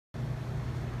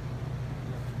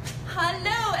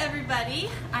everybody,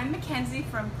 I'm Mackenzie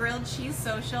from Grilled Cheese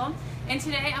Social, and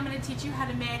today I'm going to teach you how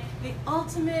to make the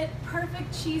ultimate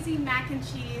perfect cheesy mac and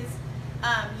cheese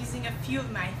using a few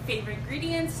of my favorite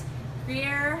ingredients,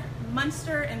 gruyere,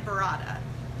 muenster, and burrata.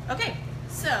 Okay,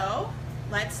 so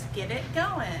let's get it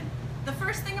going. The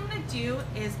first thing I'm going to do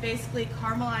is basically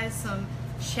caramelize some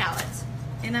shallots,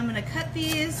 and I'm going to cut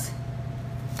these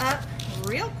up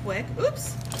real quick.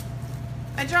 Oops,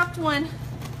 I dropped one.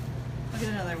 I'll get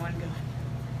another one going.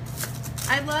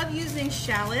 I love using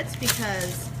shallots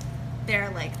because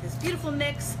they're like this beautiful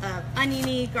mix of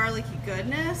oniony, garlicky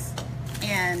goodness,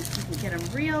 and you can get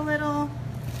them real little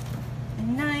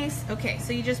and nice. Okay,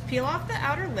 so you just peel off the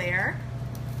outer layer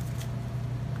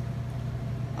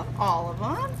of all of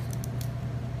them.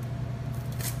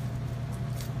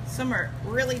 Some are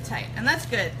really tight, and that's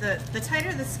good. The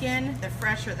tighter the skin, the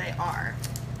fresher they are.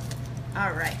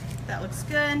 All right, that looks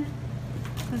good.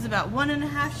 There's about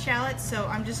 1.5 shallots, so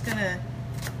I'm just gonna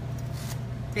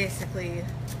basically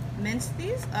mince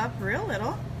these up real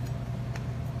little.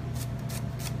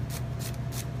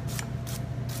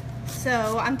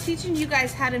 So I'm teaching you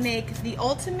guys how to make the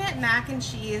ultimate mac and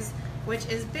cheese, which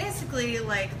is basically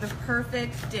like the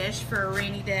perfect dish for a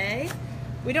rainy day.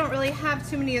 We don't really have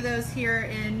too many of those here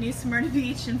in New Smyrna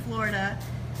Beach in Florida,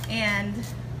 and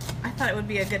I thought it would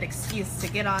be a good excuse to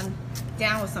get on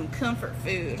down with some comfort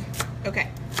food. Okay,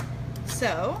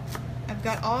 so I've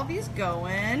got all these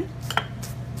going.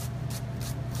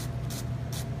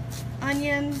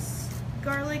 Onions,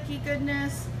 garlicky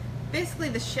goodness. Basically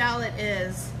the shallot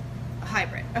is a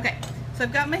hybrid. Okay, so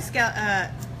I've got my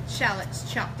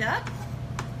shallots chopped up,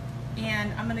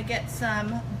 and I'm gonna get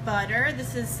some butter.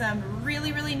 This is some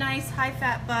really nice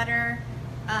high-fat butter.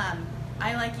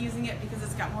 I like using it because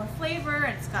it's got more flavor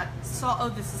and it's got salt. Oh,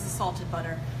 this is a salted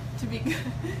butter, to be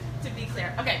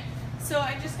clear. Okay, so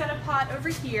I just got a pot over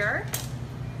here,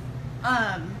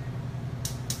 and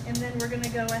then we're gonna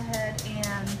go ahead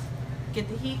and get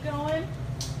the heat going.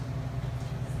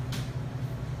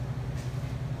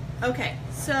 Okay,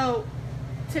 so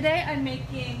today I'm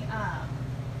making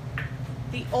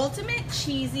the ultimate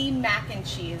cheesy mac and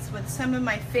cheese with some of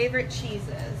my favorite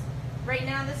cheeses. Right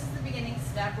now, this is the beginning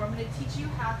step where I'm going to teach you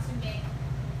how to make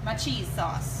my cheese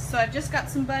sauce. So I've just got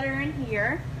some butter in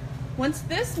here. Once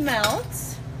this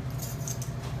melts,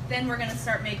 then we're going to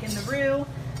start making the roux.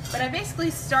 But I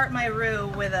basically start my roux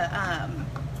with a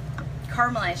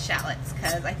caramelized shallots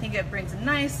because I think it brings a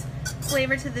nice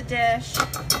flavor to the dish,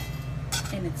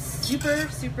 and it's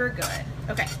super good.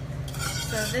 Okay,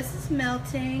 so this is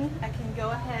melting. I can go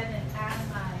ahead and add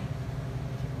my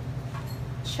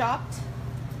chopped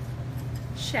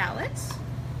shallots.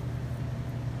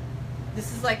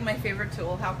 This is like my favorite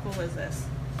tool. How cool is this?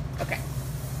 Okay,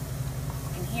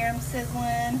 you can hear them sizzling.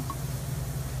 And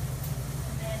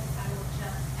then I will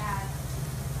just add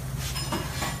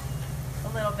a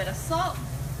little bit of salt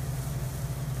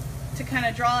to kind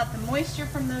of draw out the moisture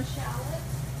from those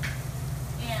shallots,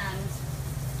 and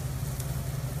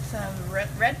some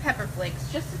red pepper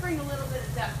flakes just to bring a little bit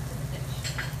of depth to the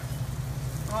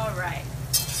dish. All right,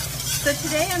 so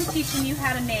today I'm teaching you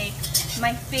how to make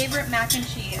my favorite mac and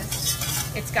cheese.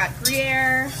 It's got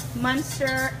gruyere,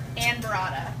 muenster, and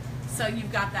burrata. So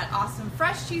you've got that awesome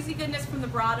fresh cheesy goodness from the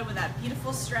burrata with that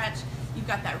beautiful stretch. You've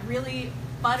got that really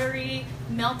buttery,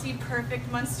 melty, perfect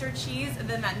Muenster cheese, and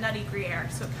then that nutty gruyere.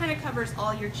 So it kind of covers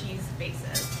all your cheese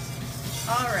bases.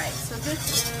 All right, so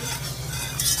this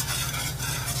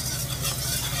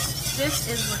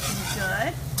is looking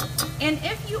good. And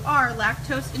if you are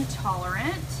lactose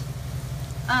intolerant,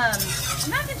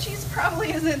 mac and cheese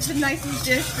probably isn't the nicest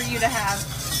dish for you to have,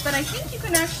 but I think you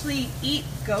can actually eat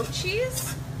goat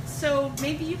cheese. So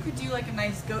maybe you could do like a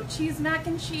nice goat cheese mac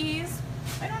and cheese.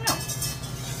 I don't know.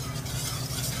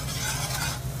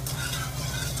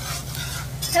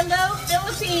 Hello,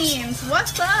 Philippines.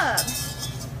 What's up?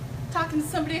 Talking to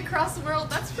somebody across the world.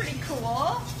 That's pretty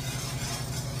cool.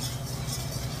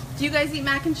 Do you guys eat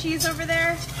mac and cheese over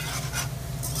there?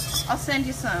 I'll send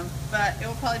you some, but it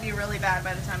will probably be really bad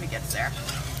by the time it gets there.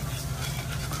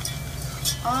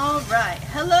 All right.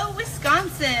 Hello,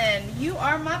 Wisconsin. You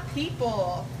are my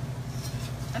people.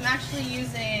 I'm actually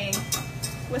using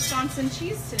Wisconsin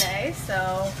cheese today,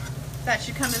 so that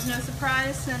should come as no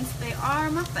surprise since they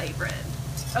are my favorite.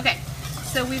 Okay,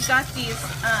 so we've got these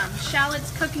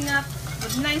shallots cooking up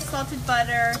with nice salted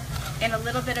butter and a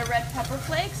little bit of red pepper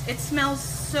flakes. It smells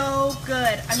so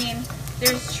good. I mean,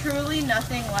 there's truly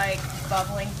nothing like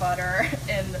bubbling butter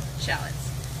in shallots.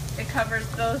 It covers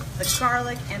both the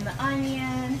garlic and the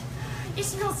onion. It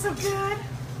smells so good.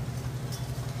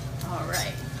 All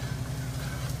right.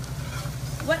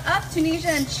 What up, Tunisia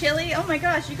and Chile? Oh my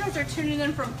gosh, you guys are tuning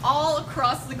in from all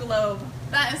across the globe.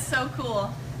 That is so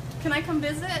cool. Can I come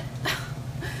visit?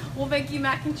 We'll make you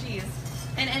mac and cheese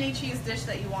and any cheese dish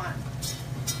that you want.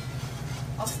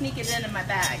 I'll sneak it in my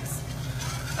bags.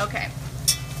 Okay,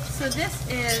 so this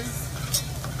is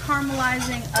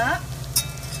caramelizing up.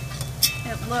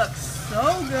 It looks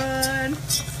so good.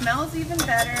 Smells even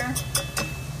better.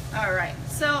 All right,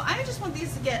 so I just want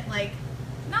these to get like,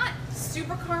 not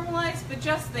super caramelized, but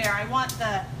just there. I want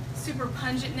the super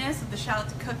pungentness of the shallot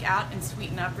to cook out and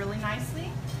sweeten up really nicely.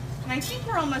 And I think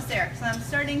we're almost there because I'm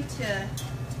starting to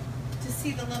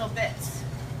see the little bits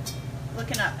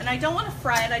looking up. And I don't want to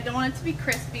fry it. I don't want it to be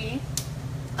crispy.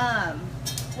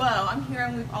 Whoa, I'm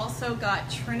hearing we've also got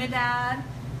Trinidad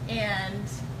and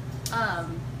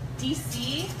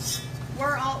DC.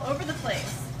 We're all over the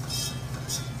place.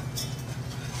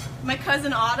 My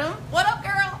cousin Autumn. What up,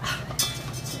 girl?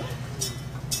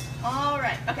 All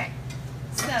right, okay.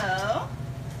 So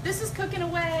this is cooking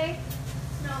away.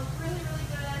 Smells really, really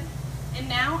good. And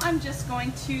now I'm just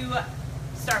going to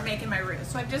start making my roux.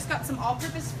 So I've just got some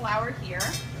all-purpose flour here.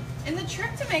 And the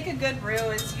trick to make a good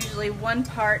roux is usually 1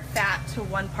 part fat to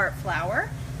 1 part flour.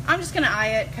 I'm just gonna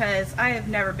eye it because I have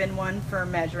never been one for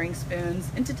measuring spoons.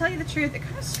 And to tell you the truth, it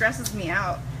kind of stresses me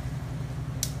out.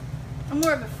 I'm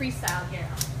more of a freestyle gal.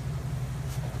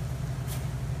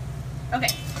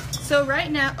 Okay, so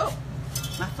right now, oh,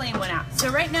 my flame went out. So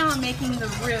right now I'm making the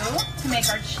roux to make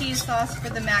our cheese sauce for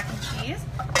the mac and cheese.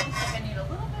 I think I need a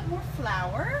little bit more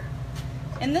flour.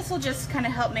 And this will just kind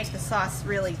of help make the sauce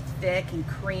really thick and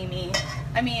creamy.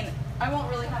 I mean, I won't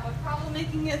really have a problem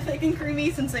making it thick and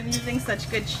creamy since I'm using such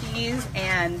good cheese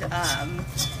and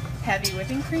heavy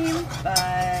whipping cream.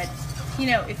 But, you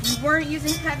know, if you weren't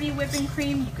using heavy whipping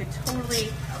cream, you could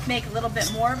totally make a little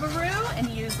bit more of a roux and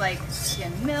use like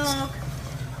skim milk.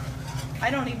 I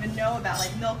don't even know about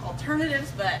like milk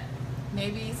alternatives, but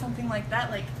maybe something like that,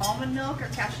 like almond milk or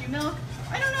cashew milk.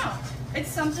 I don't know. It's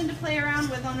something to play around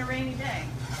with on a rainy day.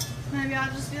 Maybe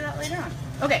I'll just do that later on.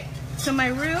 Okay, so my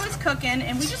roux is cooking,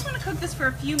 and we just want to cook this for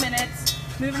a few minutes,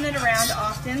 moving it around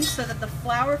often so that the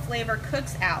flour flavor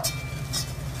cooks out.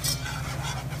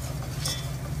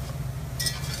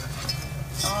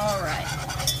 All right.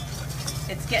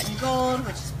 It's getting gold,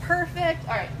 which is perfect.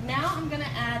 All right, now I'm gonna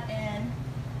add in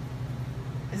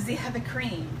the heavy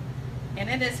cream. And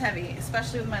it is heavy,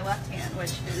 especially with my left hand,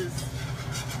 which is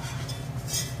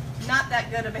not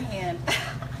that good of a hand.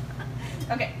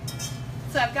 Okay,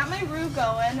 so I've got my roux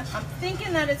going. I'm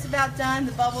thinking that it's about done.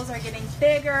 The bubbles are getting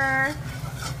bigger.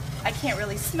 I can't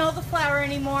really smell the flour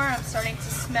anymore. I'm starting to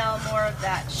smell more of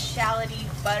that shalloty,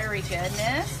 buttery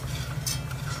goodness.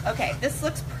 Okay, this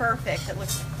looks perfect. It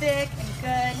looks thick and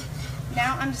good.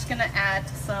 Now I'm just gonna add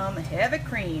some heavy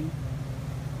cream.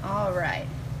 All right.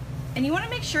 And you wanna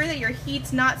make sure that your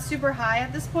heat's not super high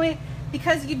at this point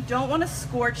because you don't wanna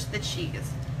scorch the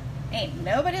cheese. Ain't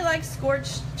nobody likes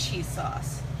scorched cheese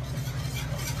sauce.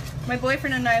 My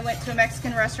boyfriend and I went to a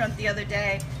Mexican restaurant the other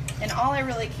day, and all I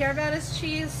really care about is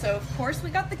cheese, so of course we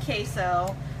got the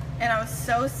queso, and I was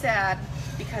so sad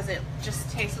because it just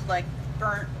tasted like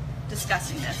burnt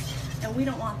disgustingness, and we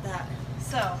don't want that.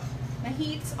 So my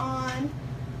heat's on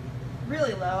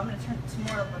really low. I'm gonna turn it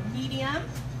to more of a medium,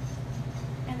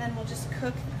 and then we'll just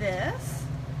cook this.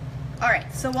 All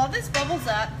right, so while this bubbles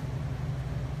up,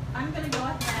 I'm gonna go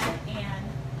ahead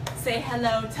and say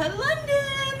hello to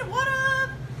London. What up?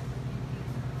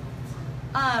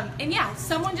 And yeah,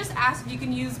 someone just asked if you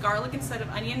can use garlic instead of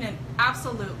onion, and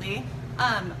absolutely.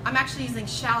 I'm actually using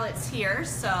shallots here,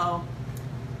 so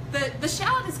the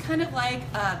shallot is kind of like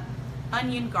a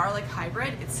onion garlic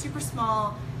hybrid. It's super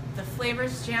small, the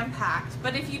flavor's jam-packed,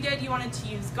 but if you wanted to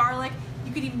use garlic,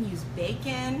 you could even use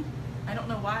bacon. I don't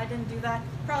know why I didn't do that.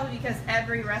 Probably because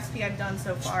every recipe I've done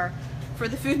so far for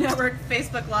the Food Network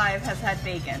Facebook Live has had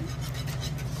bacon.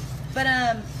 But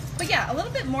yeah, a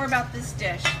little bit more about this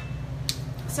dish.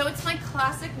 So it's my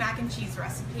classic mac and cheese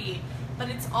recipe, but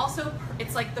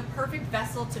it's like the perfect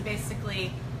vessel to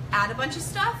basically add a bunch of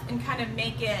stuff and kind of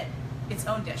make it its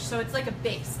own dish. So it's like a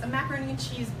base, a macaroni and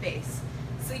cheese base.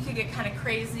 So you could get kind of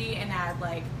crazy and add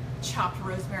like chopped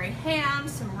rosemary ham,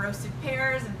 some roasted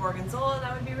pears and gorgonzola,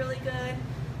 that would be really good.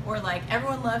 Or like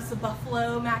everyone loves the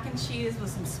buffalo mac and cheese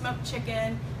with some smoked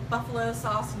chicken, buffalo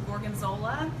sauce and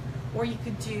gorgonzola. Or you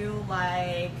could do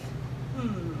like, I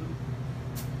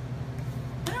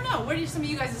don't know, what are some of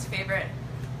you guys' favorite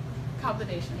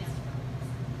combinations?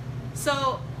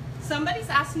 So somebody's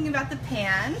asking about the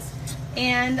pans,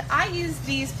 and I use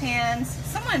these pans.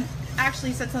 Someone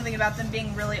actually said something about them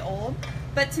being really old,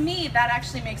 but to me that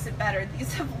actually makes it better.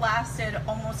 These have lasted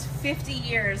almost 50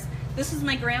 years. This is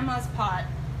my grandma's pot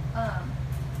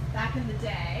back in the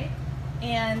day.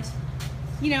 And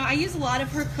you know, I use a lot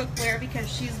of her cookware because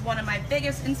she's one of my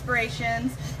biggest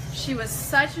inspirations. She was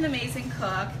such an amazing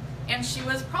cook, and she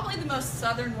was probably the most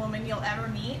Southern woman you'll ever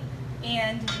meet.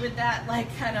 And with that like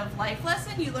kind of life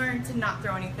lesson, you learn to not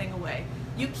throw anything away.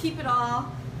 You keep it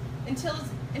all until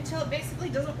it basically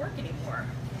doesn't work anymore.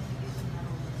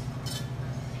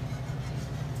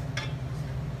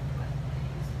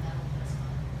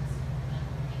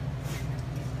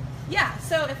 Yeah,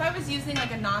 so if I was using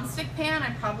like a non-stick pan, I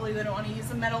probably wouldn't want to use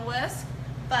a metal whisk,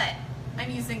 but I'm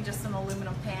using just an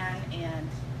aluminum pan and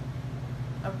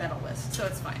a metal whisk, so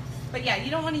it's fine. But yeah,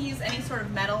 you don't want to use any sort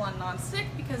of metal on non-stick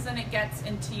because then it gets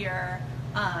into your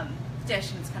dish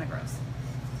and it's kind of gross.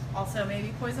 Also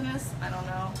maybe poisonous, I don't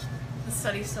know. The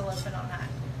study's still open on that.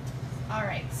 All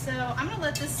right, so I'm gonna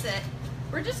let this sit.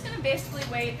 We're just gonna basically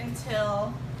wait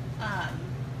until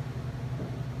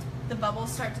the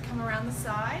bubbles start to come around the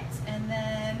sides, and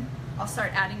then I'll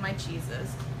start adding my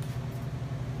cheeses.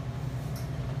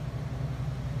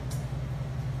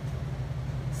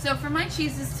 So for my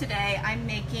cheeses today, I'm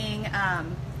making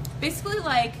basically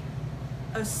like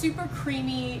a super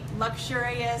creamy,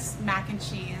 luxurious mac and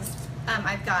cheese.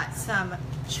 I've got some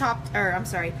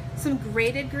some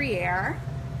grated gruyere,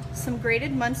 some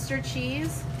grated Muenster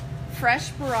cheese,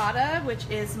 fresh burrata, which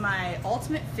is my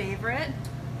ultimate favorite.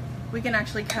 We can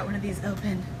actually cut one of these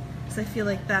open because I feel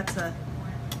like that's a...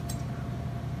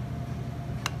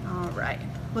 All right,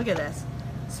 look at this.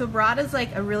 So burrata is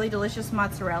like a really delicious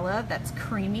mozzarella that's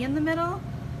creamy in the middle.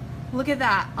 Look at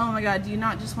that. Oh my God, do you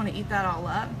not just want to eat that all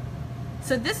up?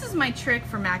 So this is my trick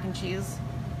for mac and cheese.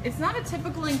 It's not a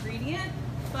typical ingredient,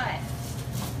 but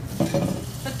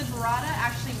the burrata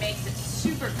actually makes it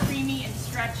super creamy and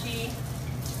stretchy.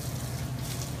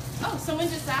 Oh, someone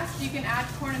just asked if you can add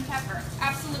corn and pepper.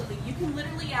 Absolutely, you can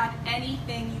literally add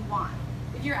anything you want.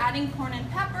 If you're adding corn and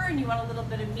pepper and you want a little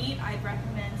bit of meat, I'd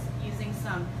recommend using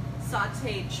some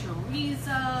sauteed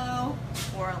chorizo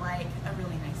or like a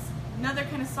really nice, another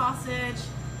kind of sausage.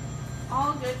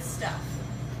 All good stuff.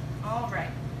 All right,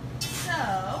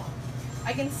 so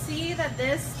I can see that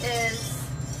this is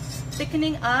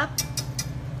thickening up.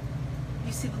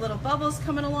 You see the little bubbles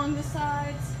coming along the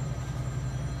sides.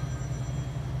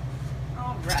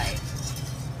 All right,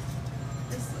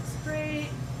 this looks great.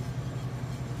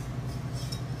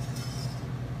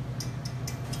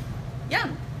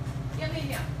 Yum, yum, yum,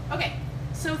 yum. Okay,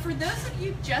 so for those of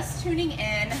you just tuning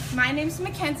in, my name's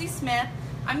Mackenzie Smith.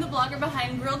 I'm the blogger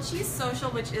behind Grilled Cheese Social,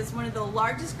 which is one of the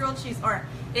largest grilled cheese, or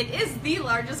it is the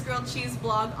largest grilled cheese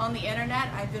blog on the internet.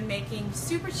 I've been making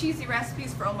super cheesy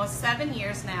recipes for almost 7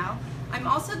 years now. I'm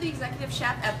also the executive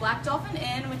chef at Black Dolphin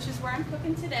Inn, which is where I'm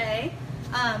cooking today.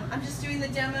 I'm just doing the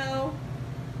demo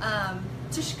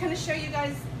to kind of show you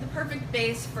guys the perfect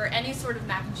base for any sort of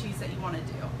mac and cheese that you want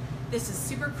to do. This is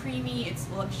super creamy, it's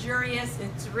luxurious,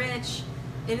 it's rich.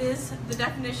 It is the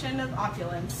definition of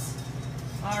opulence.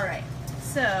 All right,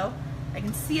 so I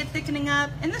can see it thickening up,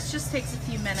 and this just takes a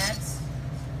few minutes.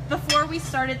 Before we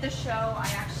started the show, I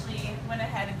actually went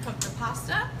ahead and cooked the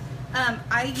pasta.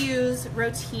 I use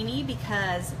rotini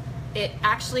because it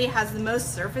actually has the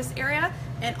most surface area,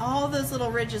 and all those little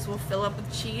ridges will fill up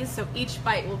with cheese, so each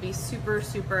bite will be super,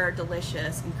 super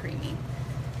delicious and creamy.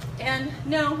 And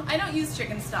no, I don't use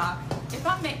chicken stock. If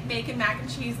I'm making mac and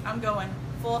cheese, I'm going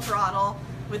full throttle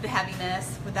with the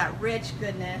heaviness, with that rich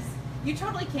goodness. You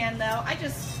totally can though. I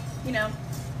just, you know,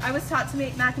 I was taught to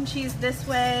make mac and cheese this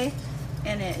way,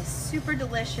 and it is super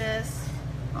delicious.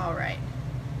 All right,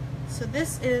 so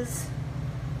this is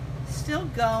still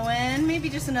going, maybe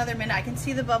just another minute. I can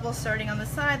see the bubbles starting on the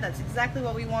side. That's exactly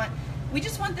what we want. We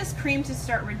just want this cream to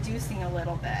start reducing a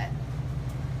little bit.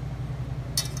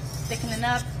 Thickening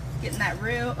up, getting that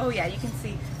roux. Oh yeah, you can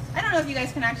see, I don't know if you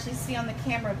guys can actually see on the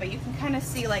camera, but you can kind of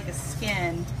see like a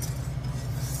skin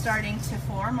starting to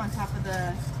form on top of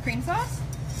the cream sauce,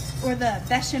 or the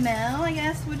bechamel, I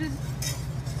guess, what it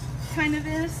kind of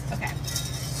is. Okay,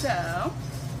 so,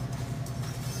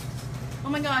 oh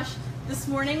my gosh, this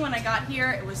morning when I got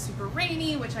here, it was super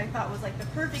rainy, which I thought was like the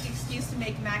perfect excuse to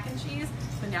make mac and cheese,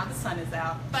 but now the sun is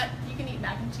out. But you can eat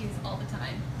mac and cheese all the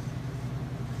time.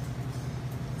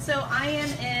 So I am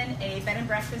in a bed and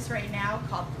breakfast right now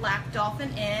called Black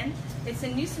Dolphin Inn. It's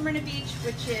in New Smyrna Beach,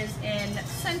 which is in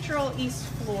central East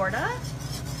Florida.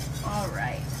 All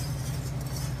right.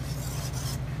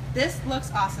 This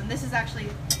looks awesome. This is actually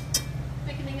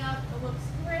thickening up. It looks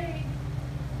great.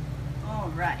 All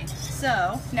right,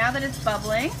 so now that it's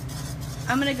bubbling,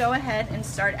 I'm gonna go ahead and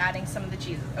start adding some of the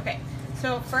cheeses. Okay,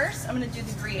 so first I'm gonna do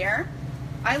the gruyere.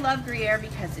 I love gruyere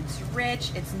because it's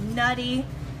rich, it's nutty,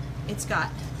 it's got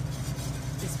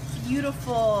this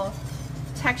beautiful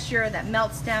texture that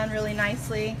melts down really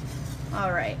nicely.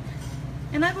 All right,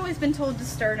 and I've always been told to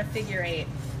stir in a figure 8,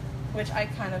 which I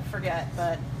kind of forget,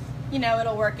 but you know,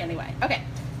 it'll work anyway. Okay,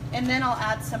 and then I'll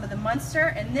add some of the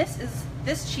Muenster, and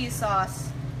this cheese sauce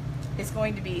is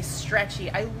going to be stretchy.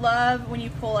 I love when you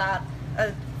pull out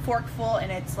a forkful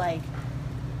and it's like,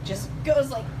 just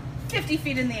goes like 50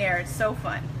 feet in the air. It's so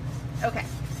fun. Okay.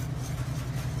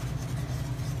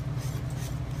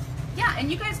 Yeah,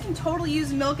 and you guys can totally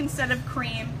use milk instead of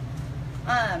cream.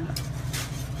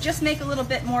 Just make a little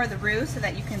bit more of the roux so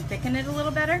that you can thicken it a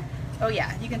little better. Oh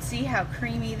yeah, you can see how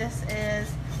creamy this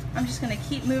is. I'm just gonna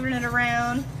keep moving it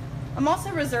around. I'm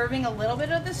also reserving a little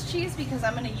bit of this cheese because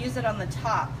I'm gonna use it on the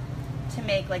top to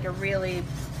make like a really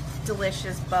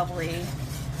delicious, bubbly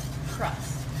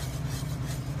crust.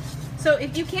 So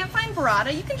if you can't find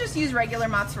burrata, you can just use regular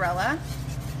mozzarella.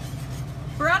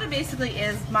 Burrata basically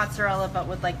is mozzarella but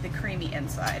with like the creamy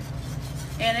inside.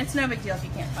 And it's no big deal if you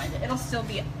can't find it. It'll still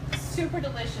be super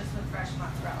delicious with fresh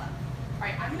mozzarella. All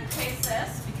right, I'm gonna taste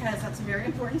this because that's a very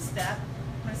important step.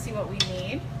 I'm gonna see what we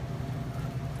need.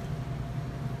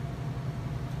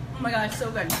 Oh my gosh, so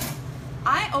good.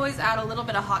 I always add a little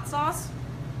bit of hot sauce,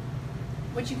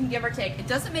 which you can give or take. It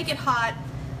doesn't make it hot.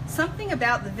 Something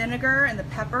about the vinegar and the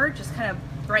pepper just kind of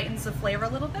brightens the flavor a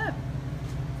little bit.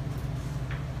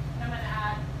 And I'm gonna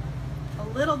add a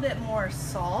little bit more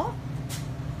salt.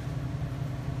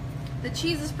 The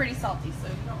cheese is pretty salty, so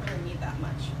you don't really need that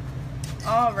much.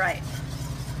 All right,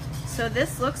 so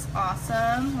this looks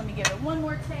awesome. Let me give it one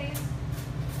more taste.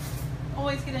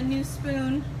 Always get a new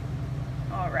spoon.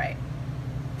 All right.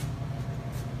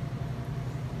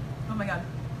 Oh my God.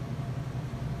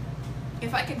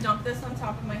 If I could dump this on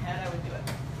top of my head, I would do it.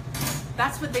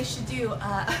 That's what they should do,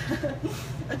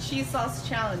 a cheese sauce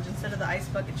challenge instead of the ice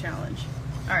bucket challenge.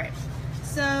 All right,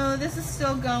 so this is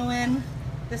still going.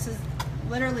 This is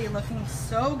literally looking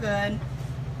so good.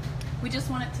 We just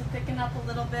want it to thicken up a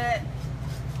little bit.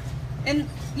 And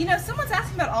you know, someone's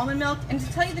asking about almond milk, and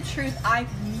to tell you the truth, I've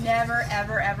never,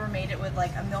 ever, ever made it with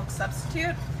like a milk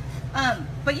substitute.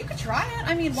 But you could try it.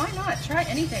 I mean, why not? Try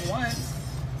anything once.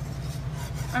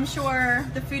 I'm sure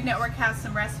the Food Network has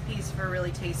some recipes for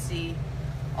really tasty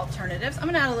alternatives. I'm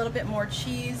gonna add a little bit more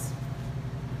cheese.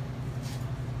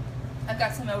 I've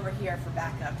got some over here for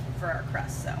backup for our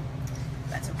crust, so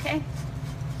that's okay.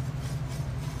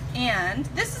 And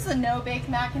this is a no-bake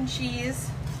mac and cheese.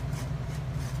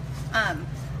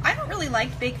 I don't really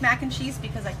like baked mac and cheese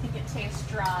because I think it tastes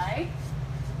dry.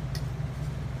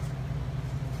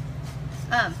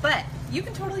 But you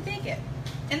can totally bake it.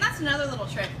 And that's another little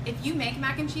trick. If you make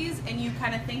mac and cheese and you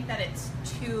kind of think that it's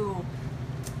too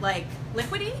like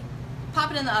liquidy,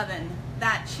 pop it in the oven.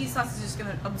 That cheese sauce is just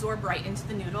gonna absorb right into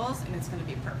the noodles and it's gonna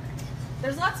be perfect.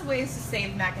 There's lots of ways to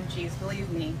save mac and cheese, believe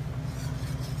me.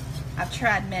 I've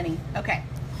tried many. Okay,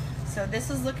 so this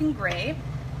is looking great.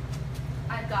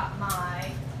 I've got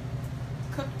my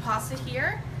cooked pasta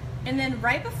here. And then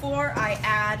right before I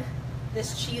add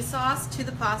this cheese sauce to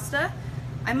the pasta,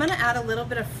 I'm gonna add a little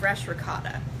bit of fresh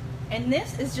ricotta. And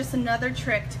this is just another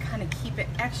trick to kind of keep it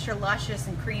extra luscious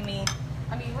and creamy.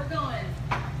 I mean, we're going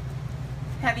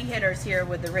heavy hitters here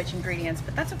with the rich ingredients,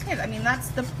 but that's okay. I mean, that's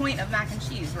the point of mac and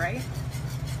cheese, right?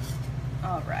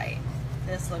 All right,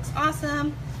 this looks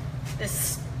awesome.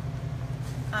 This,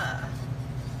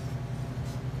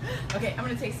 okay, I'm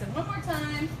gonna taste it one more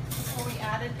time before we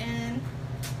add it in.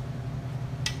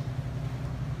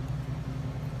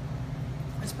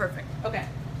 It's perfect. Okay,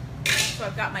 so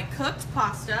I've got my cooked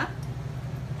pasta,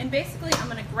 and basically I'm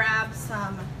gonna grab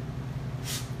some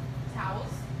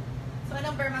towels so I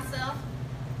don't burn myself.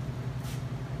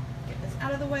 Get this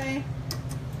out of the way.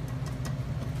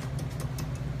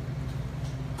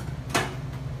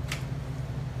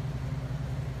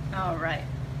 All right.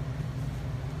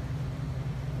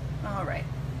 All right.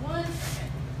 1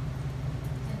 second.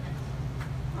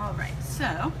 All right,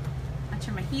 so I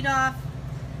turn my heat off.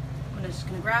 I'm just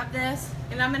gonna grab this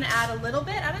and I'm gonna add a little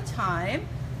bit at a time.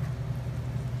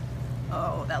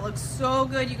 Oh, that looks so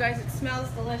good, you guys. It smells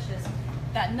delicious.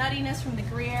 That nuttiness from the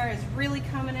gruyere is really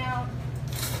coming out.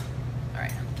 All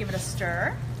right, give it a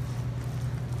stir.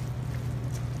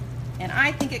 And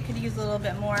I think it could use a little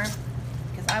bit more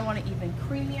because I want it even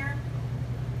creamier.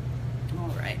 All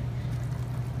right.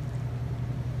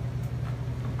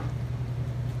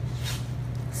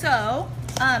 So,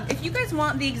 if you guys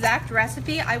want the exact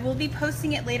recipe, I will be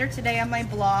posting it later today on my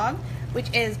blog,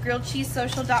 which is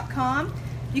grilledcheesesocial.com.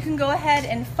 You can go ahead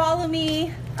and follow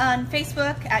me on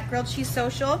Facebook at Grilled Cheese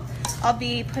Social. I'll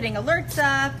be putting alerts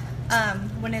up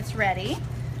when it's ready.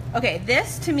 Okay,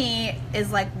 this to me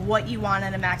is like what you want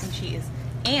in a mac and cheese.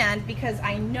 And because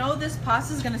I know this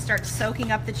pasta is gonna start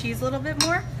soaking up the cheese a little bit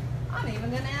more, I'm even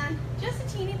gonna add just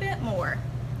a teeny bit more.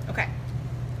 Okay,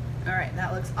 all right,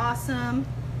 that looks awesome.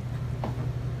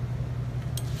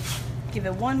 Give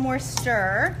it one more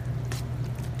stir.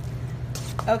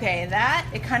 Okay,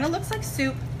 it kind of looks like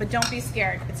soup, but don't be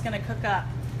scared. It's gonna cook up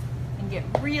and get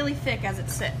really thick as it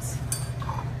sits.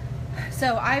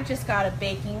 So I've just got a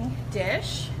baking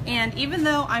dish, and even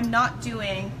though I'm not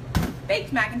doing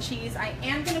baked mac and cheese, I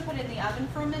am gonna put it in the oven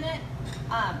for a minute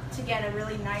to get a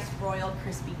really nice broiled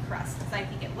crispy crust, because I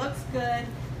think it looks good,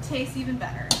 tastes even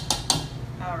better.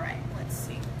 All right, let's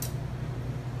see.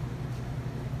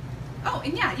 Oh,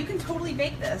 and yeah, you can totally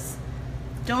bake this.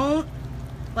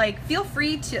 Feel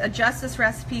free to adjust this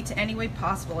recipe to any way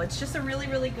possible. It's just a really,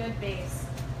 really good base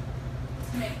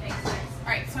to make things nice. All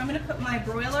right, so I'm gonna put my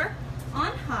broiler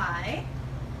on high.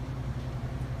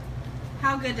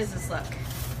 How good does this look?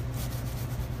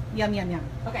 Yum, yum, yum.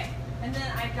 Okay, and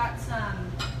then I've got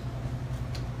some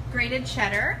grated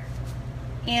cheddar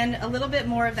and a little bit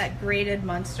more of that grated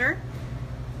muenster.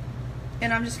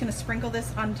 And I'm just gonna sprinkle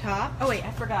this on top. Oh wait,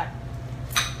 I forgot.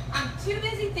 I'm too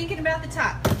busy thinking about the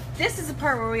top. This is the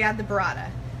part where we add the burrata.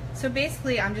 So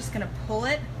basically, I'm just gonna pull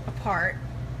it apart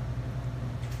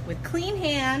with clean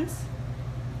hands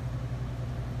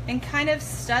and kind of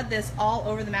stud this all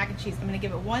over the mac and cheese. I'm gonna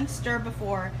give it one stir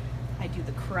before I do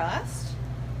the crust.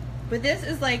 But this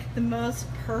is like the most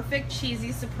perfect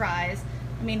cheesy surprise.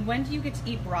 I mean, when do you get to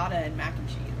eat burrata and mac and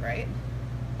cheese, right?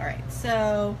 All right,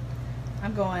 so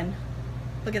I'm going,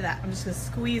 look at that. I'm just gonna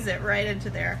squeeze it right into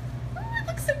there. Oh, it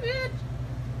looks so good.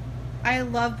 I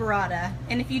love burrata.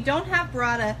 And if you don't have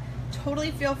burrata, totally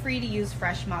feel free to use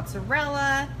fresh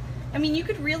mozzarella. I mean, you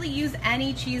could really use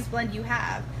any cheese blend you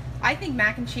have. I think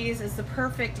mac and cheese is the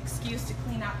perfect excuse to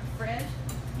clean out the fridge.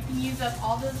 You can use up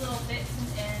all those little bits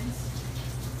and ends.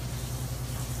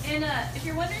 And if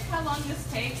you're wondering how long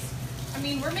this takes, I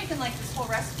mean, we're making like this whole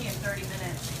recipe in 30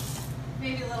 minutes.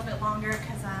 Maybe a little bit longer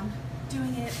because I'm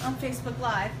doing it on Facebook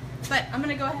Live. But I'm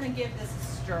gonna go ahead and give this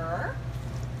a stir,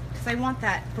 because I want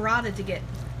that burrata to get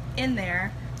in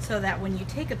there so that when you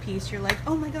take a piece, you're like,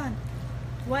 oh my God,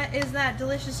 what is that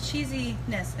delicious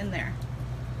cheesiness in there?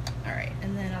 All right,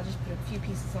 and then I'll just put a few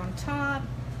pieces on top.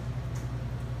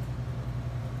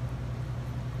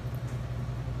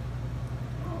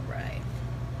 All right.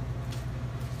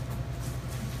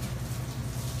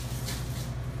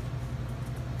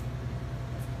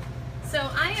 So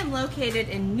I am located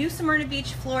in New Smyrna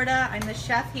Beach, Florida. I'm the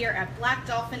chef here at Black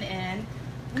Dolphin Inn.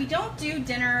 We don't do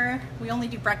dinner, we only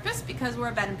do breakfast because we're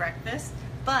a bed and breakfast,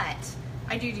 but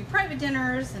I do private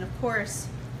dinners, and of course,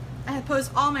 I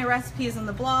post all my recipes on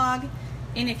the blog.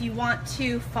 And if you want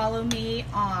to follow me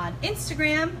on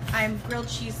Instagram, I'm Grilled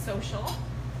Cheese Social.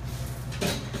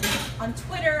 On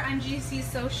Twitter, I'm GC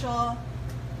Social.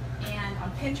 And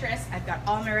on Pinterest, I've got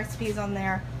all my recipes on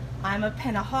there. I'm a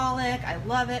pinaholic, I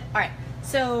love it. All right,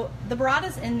 so the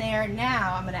burrata's in there.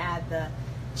 Now I'm gonna add the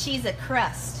cheese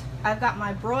crust. I've got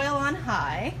my broil on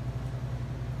high.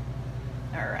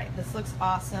 All right, this looks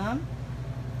awesome.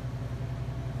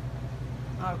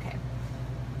 Okay.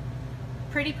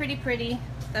 Pretty, pretty, pretty.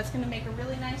 That's gonna make a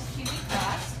really nice cheesy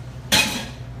crust.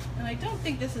 And I don't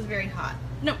think this is very hot.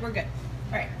 No, we're good.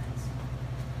 All right.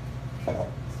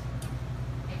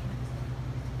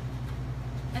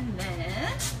 And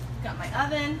then, got my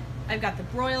oven. I've got the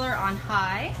broiler on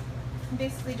high. I'm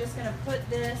basically just gonna put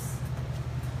this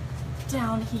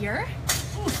down here.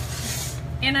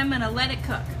 And I'm gonna let it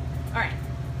cook. All right.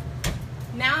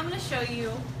 Now I'm gonna show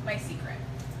you my secret.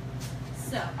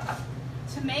 So,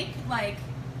 to make like,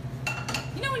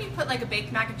 you know when you put like a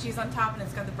baked mac and cheese on top and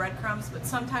it's got the breadcrumbs, but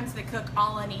sometimes they cook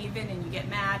all uneven and you get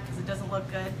mad because it doesn't look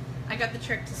good? I got the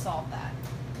trick to solve that.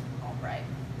 All right.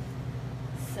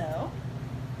 So,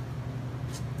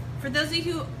 for those of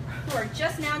you who are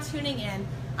just now tuning in,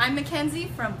 I'm Mackenzie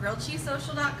from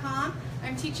GrilledCheeseSocial.com.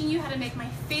 I'm teaching you how to make my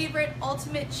favorite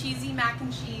ultimate cheesy mac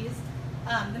and cheese.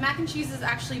 The mac and cheese is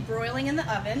actually broiling in the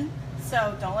oven,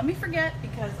 so don't let me forget,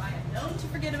 because I am known to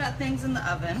forget about things in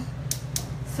the oven.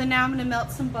 So now I'm going to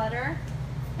melt some butter,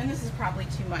 and this is probably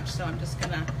too much, so I'm just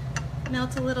going to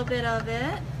melt a little bit of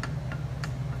it.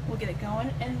 We'll get it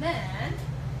going, and then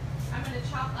I'm going to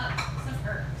chop up some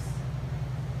herbs.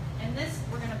 And this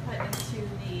we're going to put into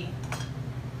the,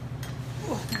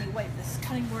 ooh, let me wipe this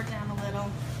cutting board down a little.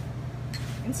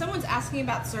 And someone's asking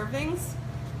about servings.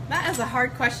 That is a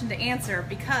hard question to answer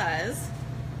because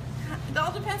it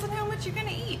all depends on how much you're going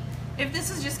to eat. If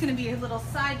this is just going to be a little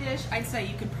side dish, I'd say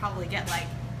you could probably get like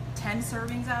 10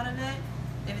 servings out of it.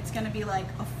 If it's going to be like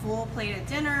a full plate at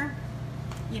dinner,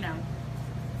 you know,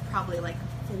 probably like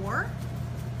 4.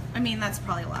 I mean, that's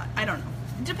probably a lot. I don't know.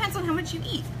 It depends on how much you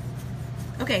eat.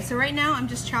 Okay, so right now I'm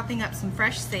just chopping up some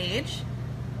fresh sage.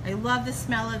 I love the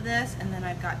smell of this, and then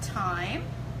I've got thyme.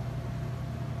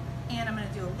 And I'm gonna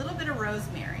do a little bit of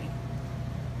rosemary.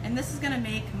 And this is gonna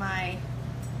make my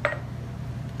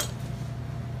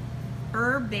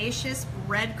herbaceous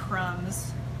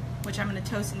breadcrumbs, which I'm gonna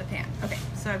toast in the pan. Okay,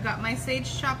 so I've got my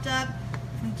sage chopped up.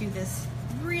 I'm gonna do this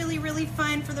really, really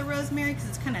fine for the rosemary because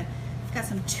it's got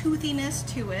some toothiness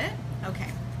to it. Okay,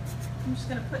 I'm just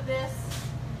gonna put this,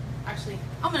 actually,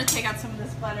 I'm gonna take out some of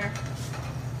this butter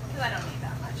because I don't need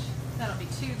that much. That'll be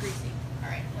too greasy. All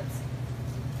right, let's see.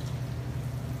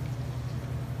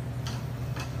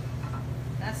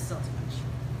 That's still too much.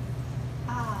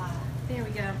 Ah, there we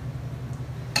go.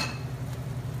 So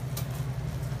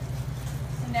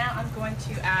now I'm going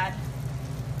to add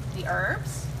the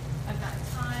herbs. I've got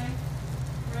thyme,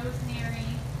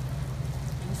 rosemary,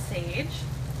 and sage.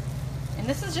 And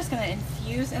this is just going to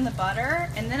infuse in the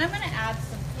butter. And then I'm going to add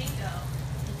some panko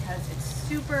because it's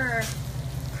super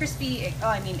crispy. It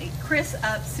crisps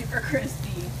up super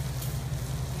crispy.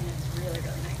 And it's really,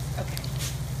 really nice. Okay.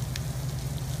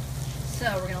 So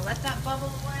we're going to let that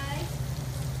bubble away.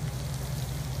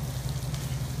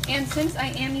 And since I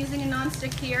am using a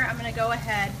nonstick here, I'm going to go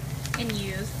ahead and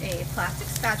use a plastic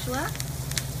spatula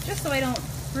just so I don't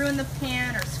ruin the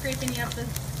pan or scrape any of the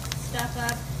stuff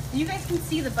up. And you guys can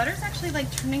see the butter's actually like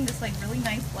turning this like really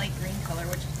nice light green color,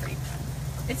 which is pretty fun.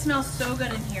 It smells so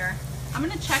good in here. I'm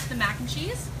going to check the mac and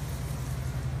cheese.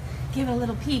 Give it a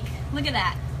little peek. Look at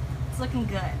that. It's looking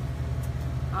good.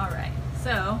 All right,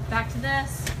 so back to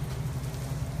this.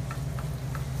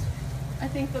 I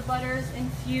think the butter's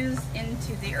infused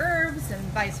into the herbs and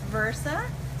vice versa.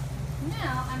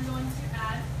 Now I'm going to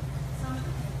add some of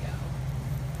the panko.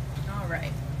 All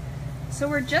right. So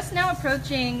we're just now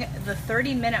approaching the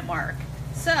 30-minute mark.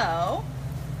 So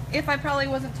if I probably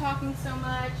wasn't talking so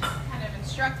much, kind of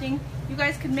instructing, you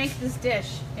guys could make this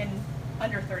dish in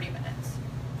under 30 minutes.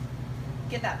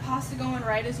 Get that pasta going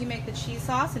right as you make the cheese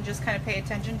sauce and just kind of pay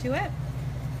attention to it.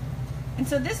 And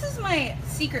so this is my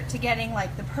secret to getting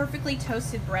like the perfectly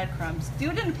toasted breadcrumbs. Do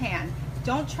it in a pan.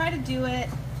 Don't try to do it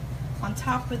on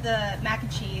top of the mac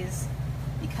and cheese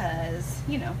because,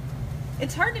 you know,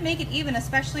 it's hard to make it even,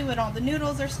 especially when all the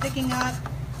noodles are sticking up.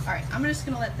 All right, I'm just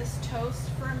gonna let this toast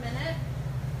for a minute.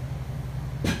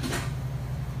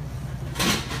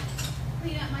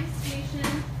 Clean up my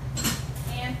station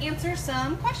and answer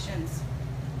some questions.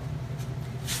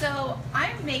 So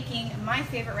I'm making my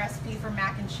favorite recipe for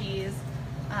mac and cheese.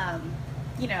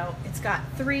 You know, it's got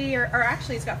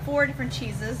it's got 4 different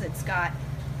cheeses. It's got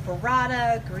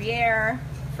burrata, gruyere,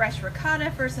 fresh ricotta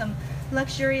for some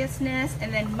luxuriousness,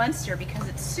 and then muenster because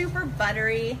it's super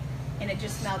buttery and it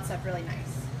just melts up really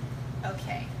nice.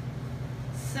 Okay,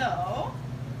 so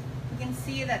you can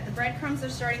see that the breadcrumbs are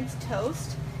starting to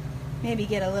toast. Maybe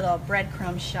get a little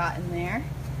breadcrumb shot in there.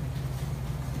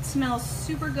 It smells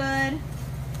super good.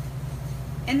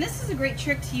 And this is a great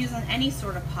trick to use on any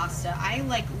sort of pasta. I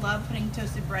love putting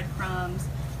toasted breadcrumbs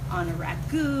on a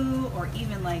ragu or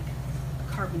even like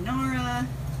a carbonara.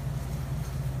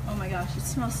 Oh my gosh, it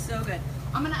smells so good.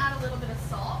 I'm gonna add a little bit of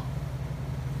salt.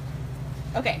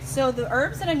 Okay, so the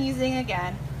herbs that I'm using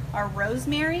again are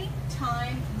rosemary,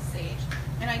 thyme, and sage.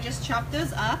 And I just chopped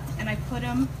those up and I put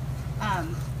them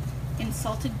in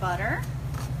salted butter.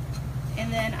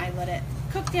 And then I let it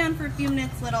cook down for a few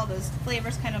minutes, let all those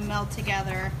flavors kind of meld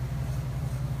together.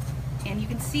 And you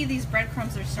can see these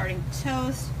breadcrumbs are starting to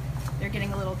toast. They're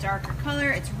getting a little darker color.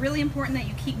 It's really important that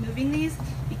you keep moving these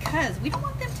because we don't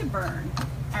want them to burn.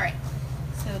 All right,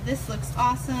 so this looks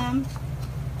awesome.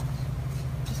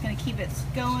 Just gonna keep it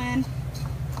going.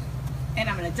 And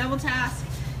I'm gonna double task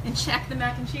and check the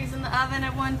mac and cheese in the oven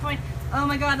at one point. Oh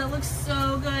my God, that looks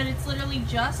so good. It's literally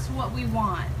just what we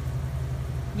want.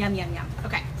 Yum, yum, yum.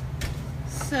 Okay,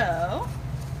 so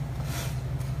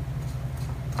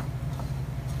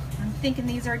I'm thinking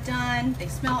these are done. They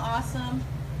smell awesome.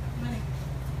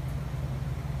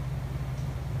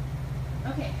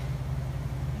 Okay,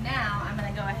 now I'm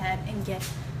gonna go ahead and get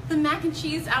the mac and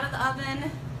cheese out of the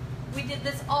oven. We did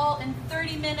this all in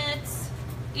 30 minutes,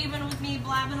 even with me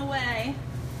blabbing away.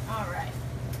 All right,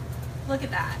 look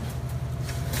at that.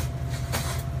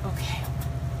 Okay,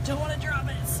 don't want to drop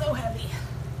it, it's so heavy.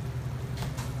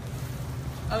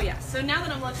 Oh yeah, so now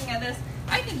that I'm looking at this,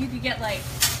 I think you could get like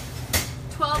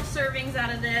 12 servings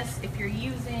out of this if you're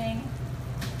using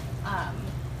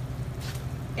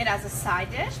it as a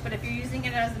side dish, but if you're using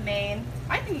it as a main,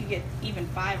 I think you get even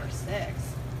 5 or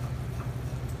 6.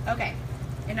 Okay,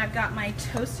 and I've got my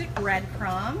toasted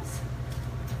breadcrumbs.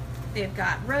 They've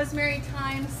got rosemary,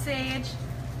 thyme, sage.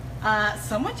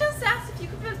 Someone just asked if you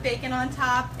could put bacon on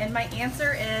top, and my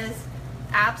answer is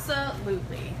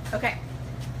absolutely. Okay,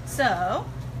 so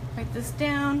write this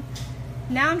down.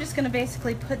 Now I'm just gonna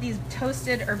basically put these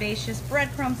toasted herbaceous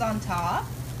breadcrumbs on top.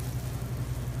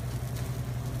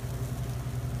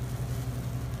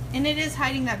 And it is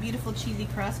hiding that beautiful cheesy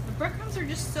crust, but breadcrumbs are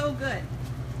just so good.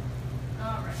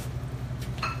 All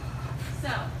right, so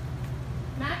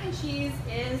mac and cheese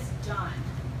is done.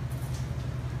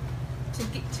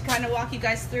 To kind of walk you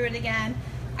guys through it again,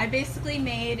 I basically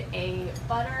made a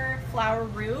butter flour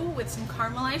roux with some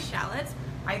caramelized shallots.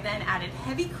 I then added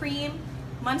heavy cream,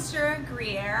 muenster,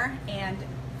 gruyere, and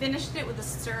finished it with a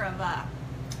stir of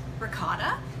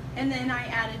ricotta. And then I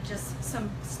added just some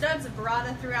studs of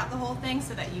burrata throughout the whole thing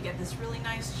so that you get this really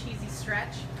nice cheesy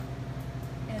stretch.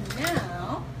 And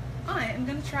now I am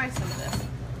going to try some of this.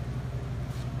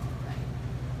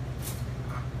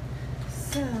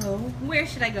 So, where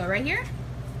should I go? Right here?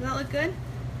 Does that look good?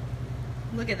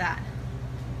 Look at that.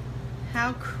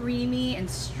 How creamy and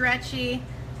stretchy.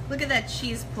 Look at that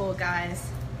cheese pool, guys.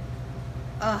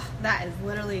 Ugh, that is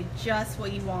literally just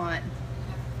what you want.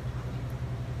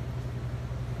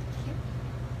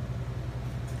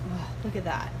 Ugh, look at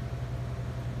that.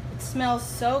 It smells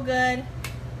so good.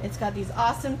 It's got these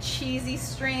awesome cheesy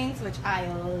strings, which I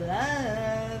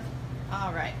love.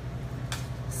 All right.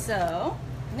 So,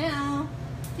 now,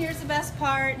 here's the best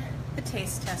part, the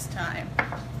taste test time.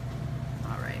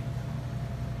 All right.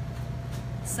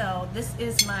 So this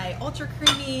is my ultra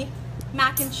creamy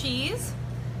mac and cheese.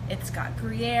 It's got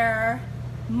gruyere,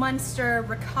 muenster,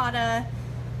 ricotta,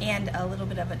 and a little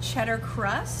bit of a cheddar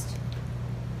crust.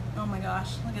 Oh my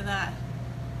gosh, look at that.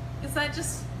 Is that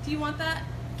just, do you want that?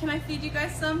 Can I feed you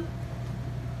guys some?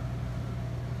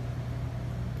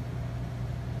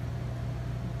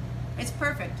 It's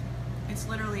perfect. It's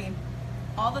literally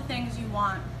all the things you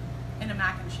want in a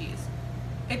mac and cheese.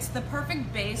 It's the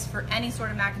perfect base for any sort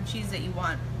of mac and cheese that you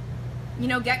want. You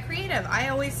know, get creative. I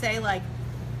always say, like,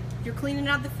 if you're cleaning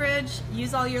out the fridge,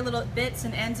 use all your little bits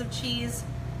and ends of cheese,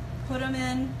 put them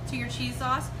in to your cheese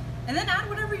sauce, and then add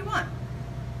whatever you want.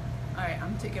 All right,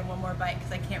 I'm taking one more bite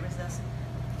because I can't resist.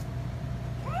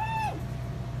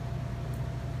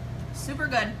 Super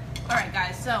good. All right,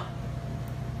 guys, so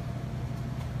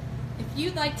if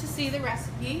you'd like to see the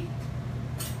recipe,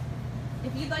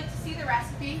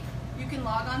 you can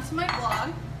log on to my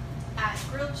blog at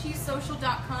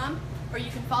grilledcheesesocial.com, or you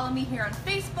can follow me here on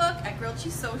Facebook at Grilled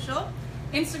Cheese Social,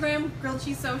 Instagram Grilled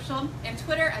Cheese Social, and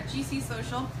Twitter at GC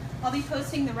Social. I'll be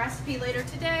posting the recipe later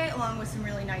today along with some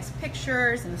really nice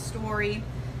pictures and a story.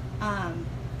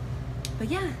 But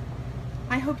yeah,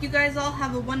 I hope you guys all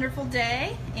have a wonderful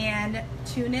day, and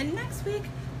tune in next week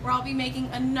where I'll be making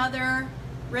another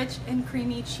rich and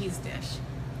creamy cheese dish.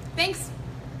 Thanks.